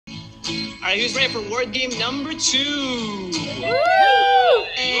All right, who's ready for word game number 2?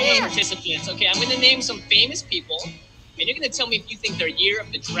 Yeah. Participants. Okay, I'm going to name some famous people, and you're going to tell me if you think they're Year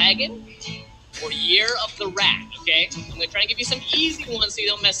of the Dragon or Year of the Rat, okay? I'm going to try and give you some easy ones so you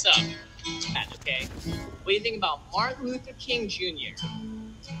don't mess up. Okay? What do you think about Martin Luther King Jr.?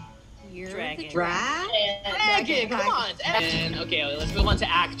 Dragon. Dragon, come on. And, okay, let's move on to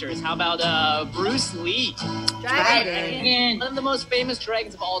actors. How about Bruce Lee? Dragon. One of the most famous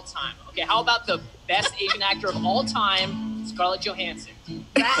dragons of all time. Okay, how about the best Asian actor of all time, Scarlett Johansson?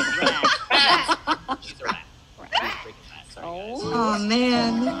 Rat. She's a rat. Freaking rat. Sorry, guys. Oh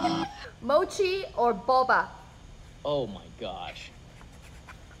man. Mochi or boba? Oh my gosh.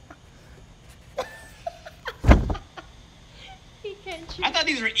 He can't choose. I thought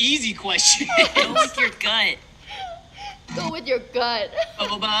these were easy questions. Go with your gut. Go with your gut.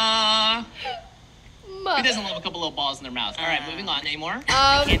 Ba-ba-ba. Who doesn't love a couple little balls in their mouth? All right, moving on. Any more? We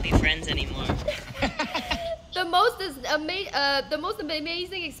can't be friends anymore. The most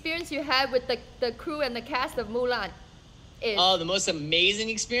amazing experience you had with the crew and the cast of Mulan is. Oh, the most amazing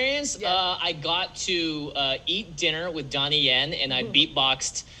experience? Yeah. I got to eat dinner with Donnie Yen, and I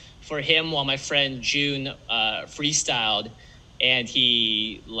beatboxed for him while my friend June freestyled, and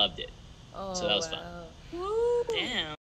he loved it. Oh, So that was fun. wow. Damn.